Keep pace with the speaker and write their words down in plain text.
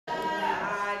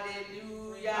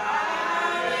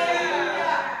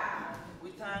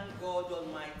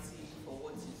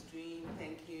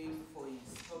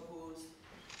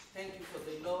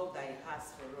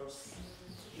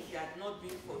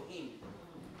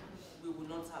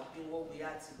have been what we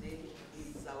are today.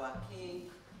 He's our King,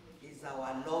 He's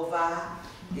our lover,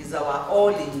 He's our all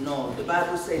in all. The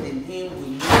Bible said in Him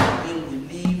we live, in Him we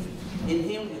live, in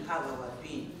Him we have our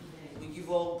being. We give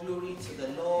all glory to the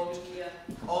Lord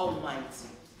Almighty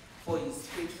for His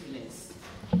faithfulness.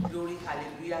 Glory,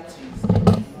 hallelujah to His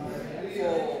name.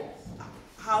 For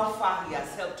how far He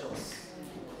has helped us.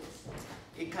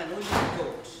 It can only be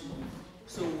God.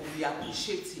 So we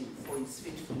appreciate Him for His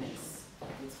faithfulness.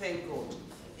 We thank God.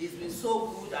 He's been so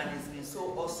good and He's been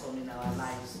so awesome in our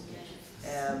lives.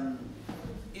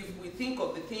 If we think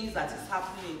of the things that is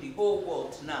happening in the whole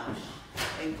world now,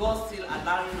 and God still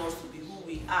allowing us to be who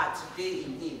we are today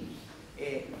in Him,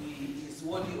 He is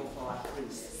worthy of our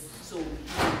praise. So we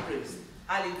give Him praise.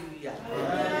 Hallelujah.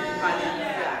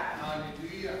 Hallelujah.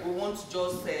 Hallelujah. We want to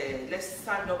just, let's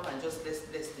stand up and just bless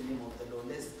the name of the Lord.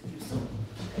 Let's give some,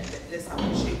 let's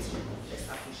appreciate Him. Let's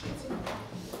appreciate Him.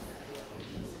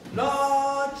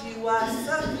 Lord, you are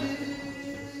so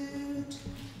good.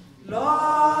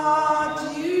 Lord,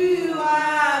 you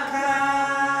are kind.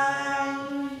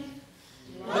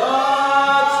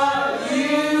 Lord,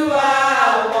 you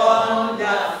are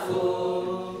wonderful.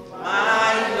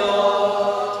 My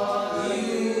Lord,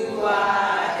 you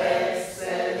are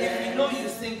excellent. If you know, you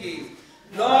sing it.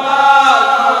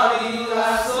 Lord, you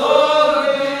are so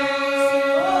good.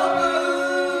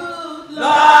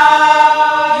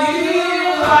 Lord, you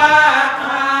are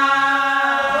kind.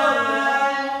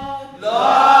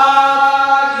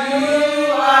 Lord,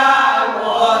 you are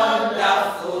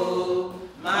wonderful.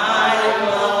 My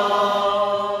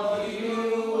Lord,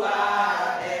 you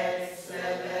are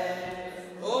excellent.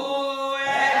 Oh,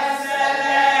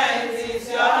 excellent is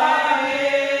your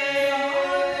name.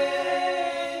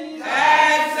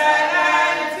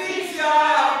 Excellent is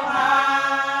your power.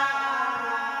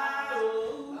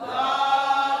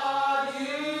 Lord,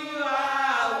 you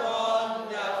are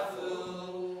wonderful.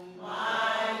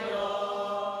 My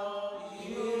Lord,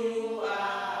 you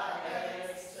are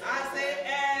excellent. I say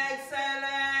excellent.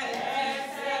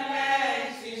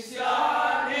 Excellent is your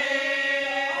name.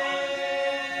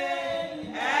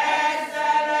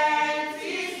 Excellent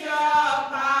is your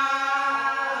power.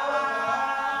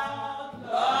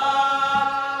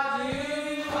 Lord,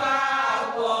 you are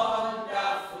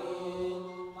wonderful.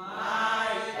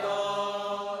 My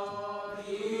Lord,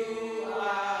 you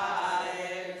are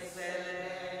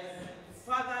excellent.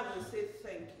 Father, we say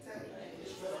thank you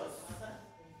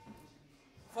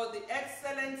for the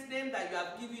excellent name that you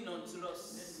have given unto us.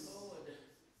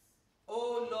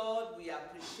 Oh Lord, we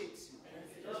appreciate you.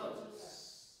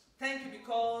 Thank you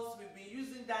because we've been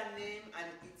using that name and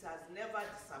it has never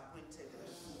disappointed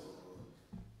us.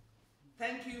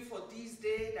 Thank you for this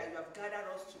day that you have gathered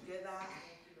us together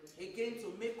again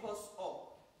to make us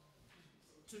up,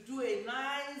 to do a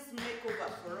nice makeover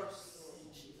for us,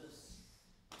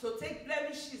 to take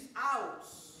blemishes out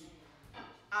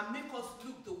and make us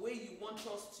look the way you want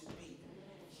us to be.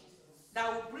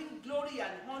 That will bring glory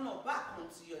and honor back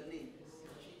unto your name.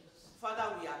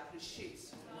 Father, we appreciate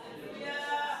you.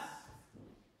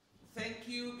 Thank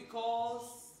you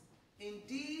because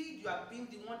indeed you have been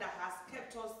the one that has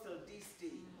kept us till this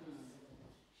day.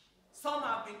 Some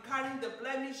have been carrying the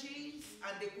blemishes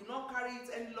and they could not carry it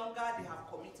any longer. They have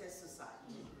committed suicide.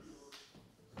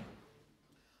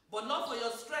 But Lord, for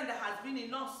your strength that has been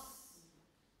in us,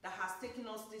 that has taken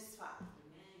us this far.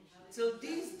 Till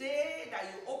this day that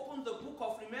you open the book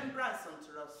of remembrance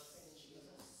unto us.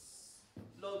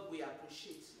 Lord, we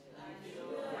appreciate you.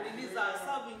 We release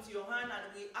ourselves into your hand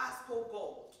and we ask, oh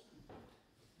God,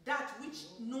 that which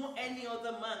no any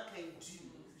other man can do.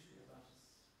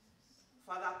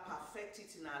 Father, perfect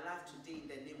it in our life today in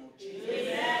the name of Jesus.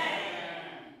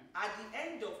 Amen. At the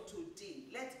end of today,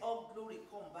 let all glory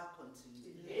come back unto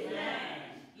you.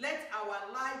 Amen. Let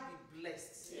our life be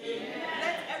blessed. Amen.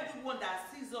 Let everyone that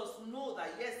sees us know that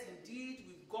yes, indeed,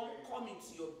 we've come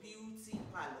into your beauty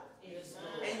parlor. Yes,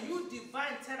 and you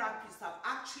divine therapists have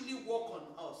actually worked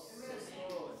on us. Yes,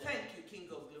 thank you, King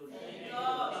of Glory.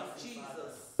 In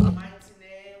Jesus' mighty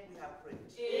name we have prayed.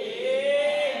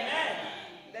 Amen.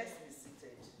 Let's be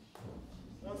seated.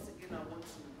 Once again, I want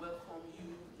to welcome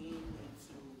you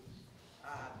into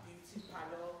our beauty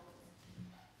parlor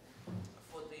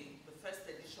for the first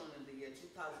edition in the year 2020.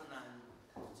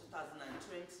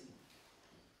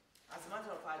 As a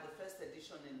matter of fact, the first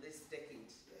edition in this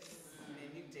decade, in a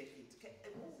new decade.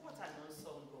 What an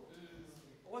ensemble.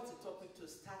 What a topic to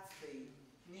start the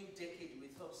new decade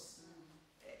with us.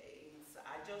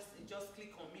 It just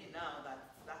clicked on me now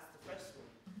that that's the first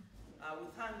one. We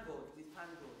thank God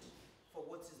for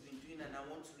what He's been doing, and I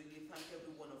want to really thank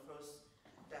every one of us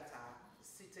that are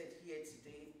seated here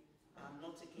today. I'm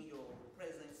not taking your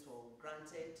presence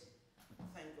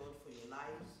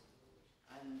lives.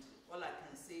 And all I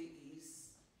can say is,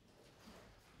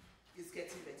 it's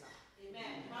getting better.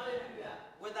 Amen. Hallelujah.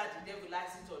 Whether the devil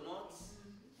likes it or not,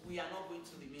 we are not going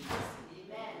to remain the same.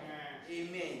 Amen.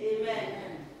 Amen.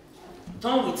 Amen.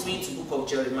 Turn with me to the book of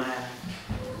Jeremiah.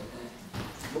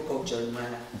 Book of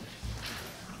Jeremiah.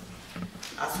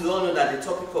 As we all know that the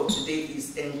topic of today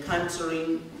is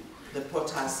encountering the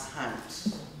potter's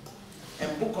hand.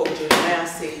 And book of Jeremiah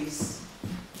says,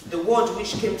 the word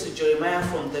which came to Jeremiah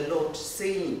from the Lord,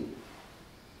 saying,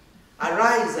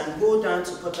 arise and go down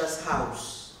to Potter's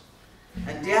house,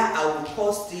 and there I will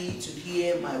cause thee to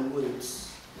hear my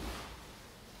words.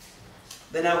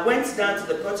 Then I went down to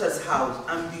the Potter's house,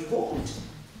 and behold,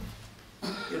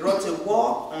 he wrought a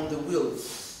work on the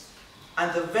wheels,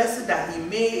 and the vessel that he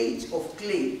made of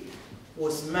clay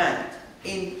was made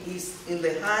in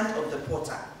the hand of the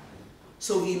potter.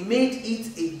 So he made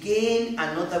it again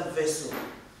another vessel,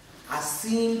 as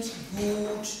seemed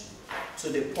good to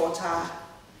the potter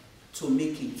to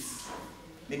make it.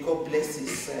 May God bless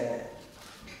his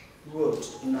word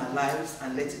in our lives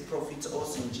and let it profit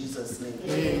us in Jesus' name.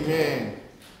 Amen.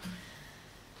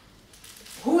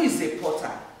 Who is a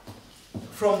potter?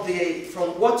 From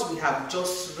what we have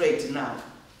just read now,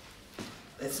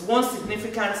 there's one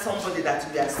significant somebody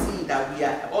that we are seeing that we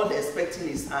are all expecting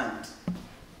his hand.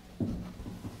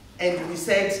 And we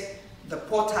said the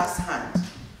potter's hand.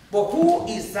 But who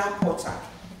is that potter?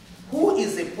 Who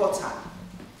is a potter?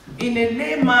 In a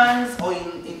layman's or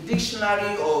in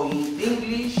dictionary or in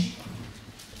English,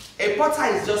 a potter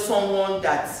is just someone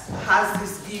that has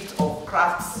this gift of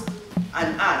crafts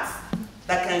and arts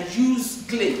that can use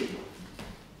clay,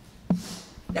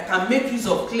 that can make use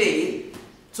of clay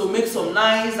to make some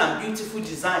nice and beautiful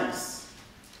designs.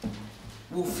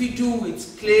 We'll fiddle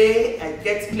with clay and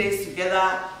get clays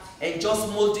together and just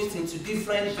mold it into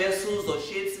different vessels or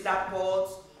shapes, either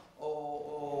pots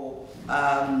or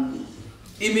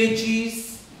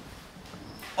images,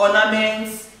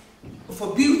 ornaments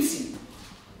for beauty.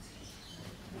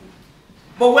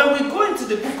 But when we go into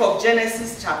the book of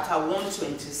Genesis chapter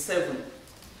 1:27,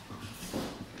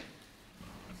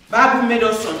 Bible made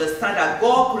us understand that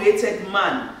God created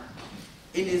man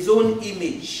in his own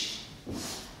image.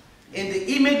 In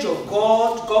the image of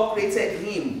God, God created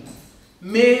him.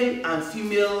 Male and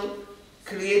female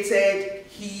created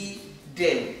he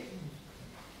them.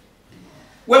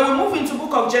 When we move into the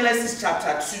book of Genesis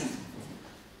chapter 2,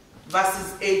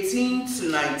 verses 18 to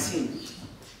 19,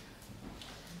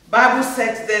 Bible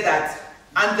said there that,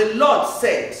 and the Lord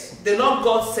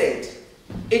God said,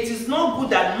 it is not good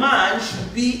that man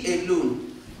should be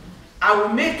alone. I will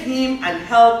make him an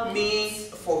helpmeet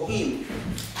for him.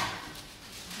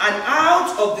 And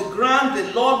out of the ground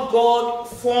the Lord God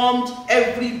formed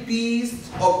every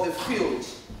beast of the field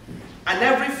and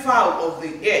every fowl of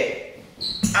the air,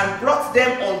 and brought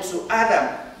them unto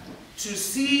Adam to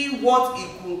see what he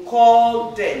could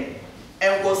call them.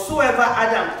 And whatsoever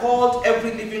Adam called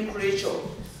every living creature,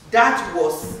 that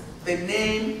was the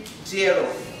name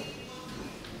thereof.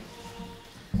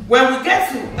 When we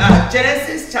get to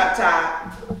Genesis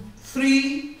chapter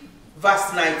 3,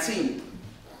 verse 19,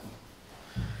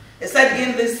 it said,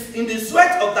 in the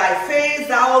sweat of thy face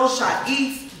thou shalt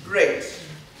eat bread,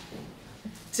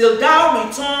 till thou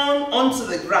return unto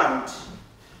the ground.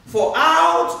 For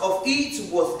out of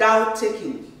it was thou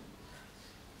taken.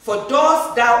 For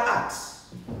dust thou art,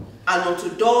 and unto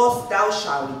dust thou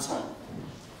shalt return.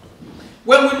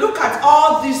 When we look at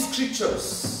all these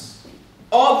scriptures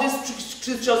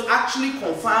actually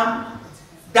confirm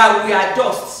that we are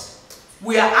dust.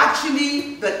 We are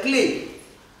actually the clay.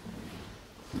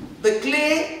 The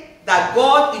clay that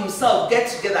God himself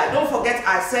gets together. Don't forget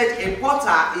I said a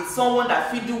potter is someone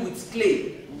that fiddles with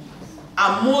clay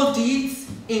and mold it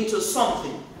into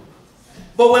something.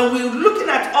 But when we're looking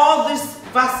at all these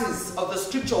verses of the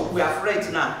scripture we have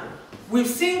read now, we've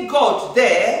seen God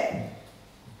there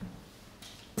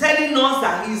telling us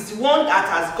that he's the one that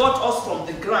has got us from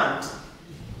the ground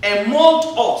and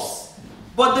mold us.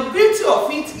 But the beauty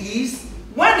of it is,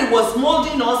 when he was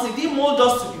molding us, he didn't mold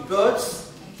us to be birds.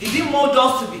 He didn't mold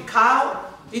us to be cow.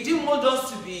 He didn't mold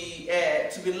us to be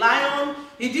lion.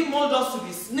 He didn't mold us to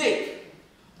be snake.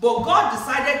 But God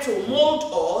decided to mold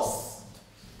us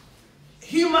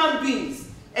human beings.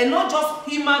 And not just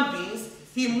human beings.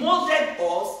 He molded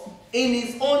us in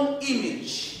his own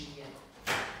image.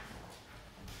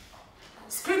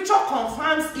 Scripture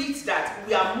confirms it that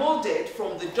we are molded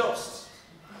from the dust.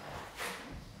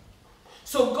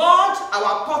 So God,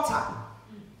 our potter,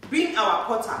 being our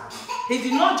potter, he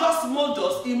did not just mold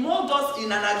us, he molded us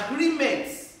in an agreement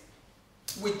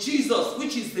with Jesus,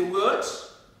 which is the Word,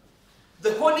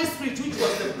 the Holy Spirit, which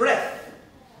was the breath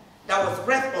that was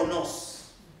breath on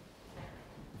us.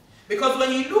 Because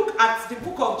when you look at the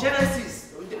book of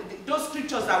Genesis, those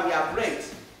scriptures that we have read,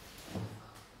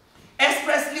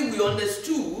 expressly we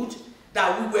understood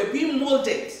that we were being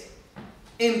molded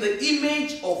in the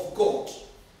image of God.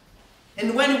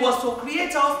 And when he was to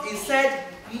create us, he said,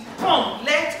 come,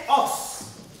 let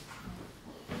us.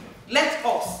 Let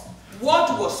us.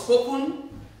 Word was spoken,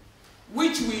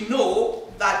 which we know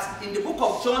that in the book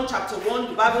of John chapter 1,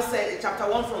 the Bible said, chapter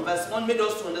 1 from verse 1 made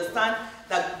us to understand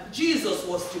that Jesus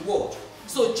was the Word.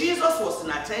 So Jesus was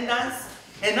in attendance,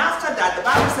 and after that, the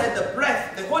Bible said the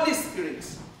breath, the Holy Spirit,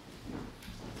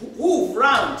 who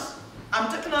round.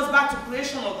 I'm taking us back to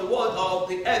creation of the world, of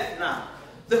the earth now.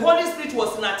 The Holy Spirit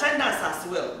was in attendance as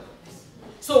well.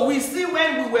 So we see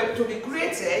when we were to be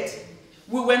created,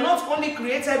 we were not only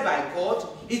created by God,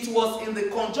 it was in the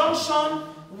conjunction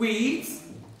with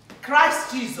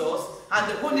Christ Jesus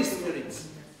and the Holy Spirit.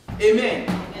 Amen.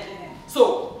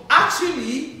 So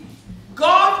actually,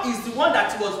 God is the one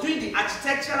that was doing the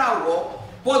architectural work,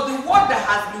 but the word that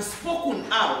has been spoken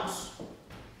out,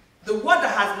 the word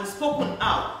that has been spoken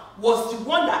out was the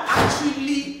one that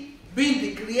actually been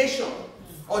the creation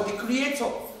or the creator.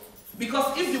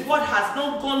 Because if the word has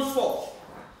not gone forth,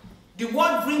 the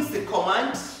word brings the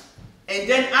command and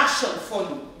then action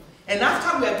follow. And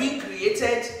after we are being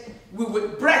created,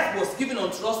 breath was given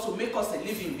unto us to make us a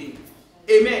living being.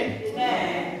 Amen.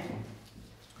 Amen.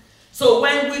 So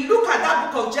when we look at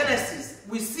that book of Genesis,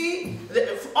 we see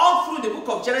all through the book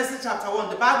of Genesis chapter 1,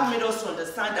 the Bible made us to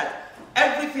understand that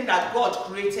everything that God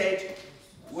created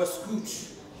was good.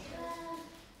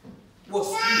 Was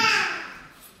good.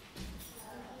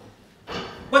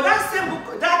 But that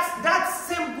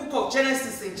same book of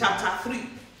Genesis in chapter 3,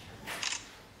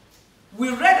 we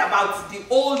read about the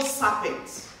old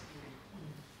serpent.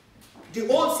 The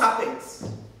old serpent,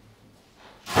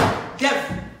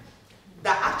 devil,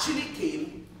 that actually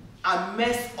came and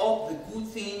messed up the good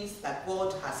things that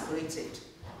God has created.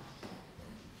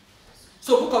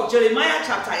 So book of Jeremiah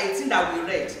chapter 18 that we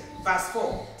read, verse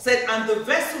 4, said, and the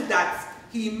vessel that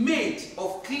he made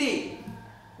of clay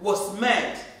was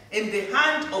made in the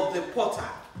hand of the potter.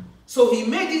 So he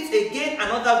made it again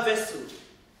another vessel,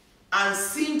 and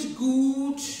seemed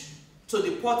good to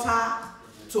the potter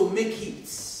to make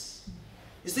it.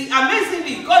 You see,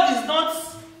 amazingly, God is not,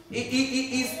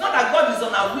 it's not that God is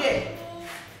unaware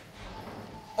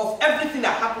of everything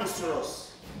that happens to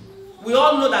us. We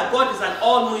all know that God is an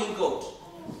all-knowing God.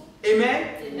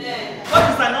 Amen? Amen.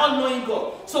 God is an all-knowing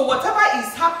God. So whatever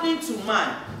is happening to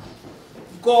man,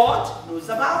 God knows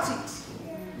about it.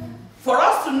 For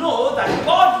us to know that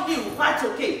God knew quite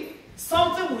okay,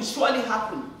 something will surely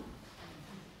happen.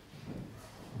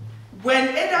 When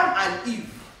Adam and Eve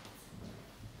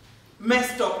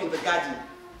messed up in the garden,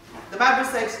 the Bible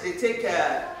says they take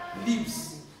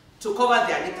leaves to cover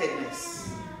their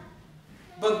nakedness.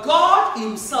 But God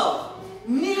himself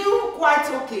knew quite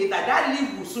okay that that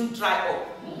leaf will soon dry up.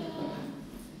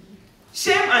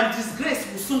 Shame and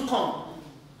disgrace will soon come.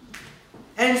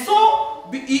 And so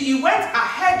he went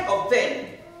ahead of them.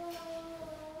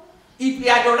 If he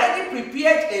had already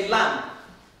prepared a lamb,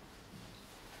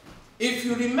 if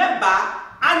you remember,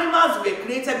 animals were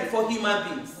created before human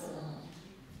beings.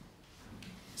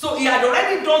 So he had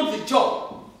already done the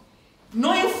job,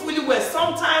 knowing fully well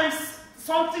sometimes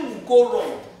something will go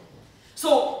wrong.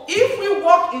 So if we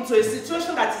walk into a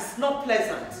situation that is not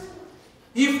pleasant,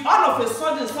 if all of a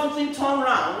sudden something turned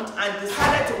around and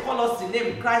decided to call us the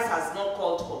name Christ has not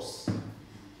called us,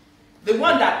 the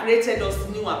one that created us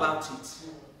knew about it.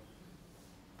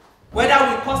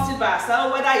 Whether we caused it by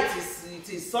ourselves, whether it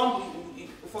is some,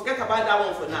 forget about that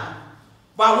one for now.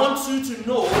 But I want you to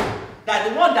know that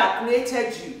the one that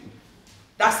created you,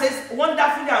 that says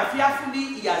wonderfully and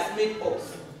fearfully he has made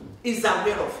us, is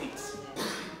aware of it.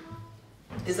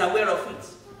 Is aware of it.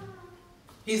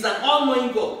 He's an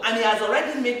all-knowing God, and he has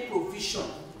already made provision.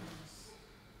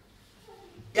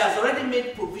 He has already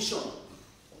made provision.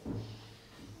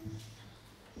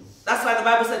 That's why the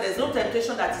Bible said there's no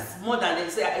temptation that is more than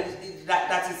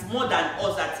that is more than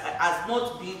us, that has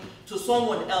not been to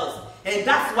someone else. And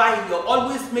that's why he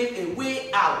always make a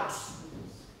way out.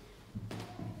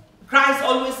 Christ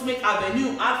always make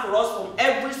avenue out for us from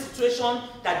every situation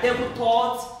that devil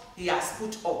thought he has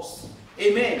put us.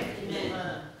 Amen.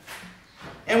 Amen.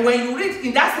 And when you read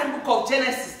in that same book of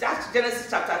Genesis, that's Genesis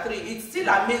chapter 3, it's still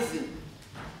amazing.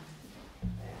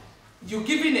 You're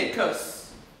giving a curse.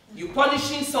 You're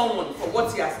punishing someone for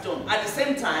what he has done. At the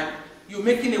same time, you're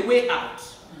making a way out.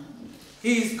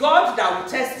 He is God that will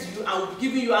test you and will be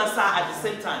giving you answer at the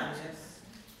same time.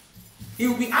 He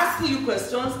will be asking you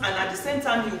questions, and at the same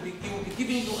time, he will be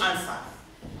giving you answer.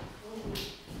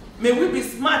 May we be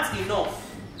smart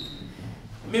enough.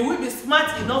 May we be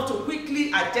smart enough to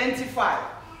quickly identify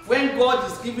when God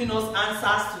is giving us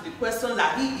answers to the question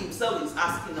that He Himself is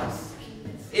asking us.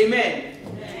 Amen.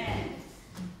 Amen.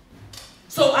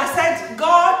 So I said,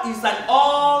 God is an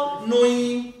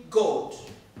all-knowing God.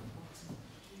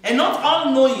 And not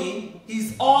all-knowing,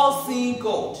 He's all-seeing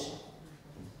God.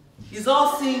 He's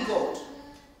all-seeing God.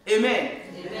 Amen.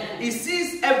 Amen. He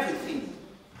sees everything.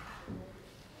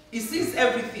 He sees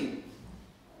everything.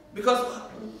 Because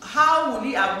how would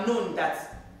He have known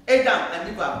that Adam and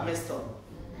Eve have messed up?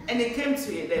 And He came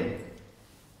to them.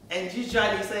 And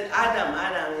usually He said, Adam,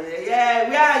 yeah,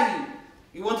 where are you?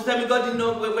 You want to tell me God didn't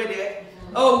know where they are?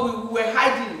 Oh, we were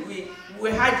hiding. We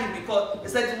were hiding because He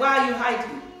said, why are you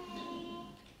hiding?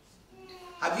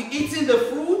 Have you eaten the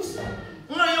fruit?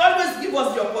 No, you always give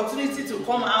us the opportunity to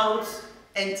come out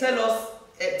and tell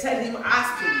Him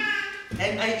our story.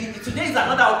 And today is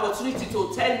another opportunity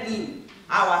to tell Him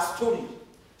our story.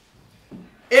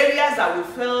 Areas that we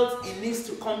felt it needs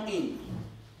to come in.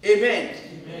 Amen.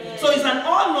 Amen. So it's an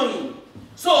all-knowing.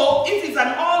 So if it's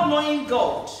an all-knowing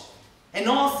God, an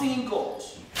all-seeing God,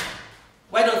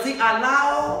 why does He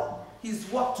allow His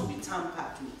work to be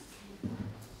tampered with?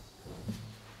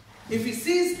 If He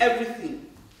sees everything,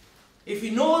 if He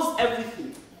knows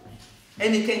everything,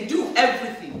 and He can do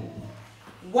everything,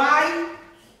 why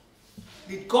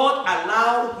did God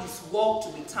allow His work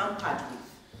to be tampered with?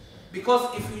 Because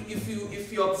if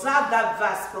you observe that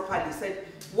verse properly, it said,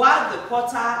 while the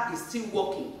potter is still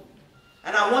working,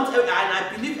 and I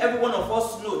believe every one of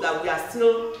us know that we are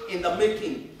still in the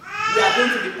making. We are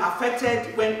going to be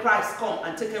perfected when Christ comes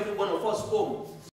and take every one of us home.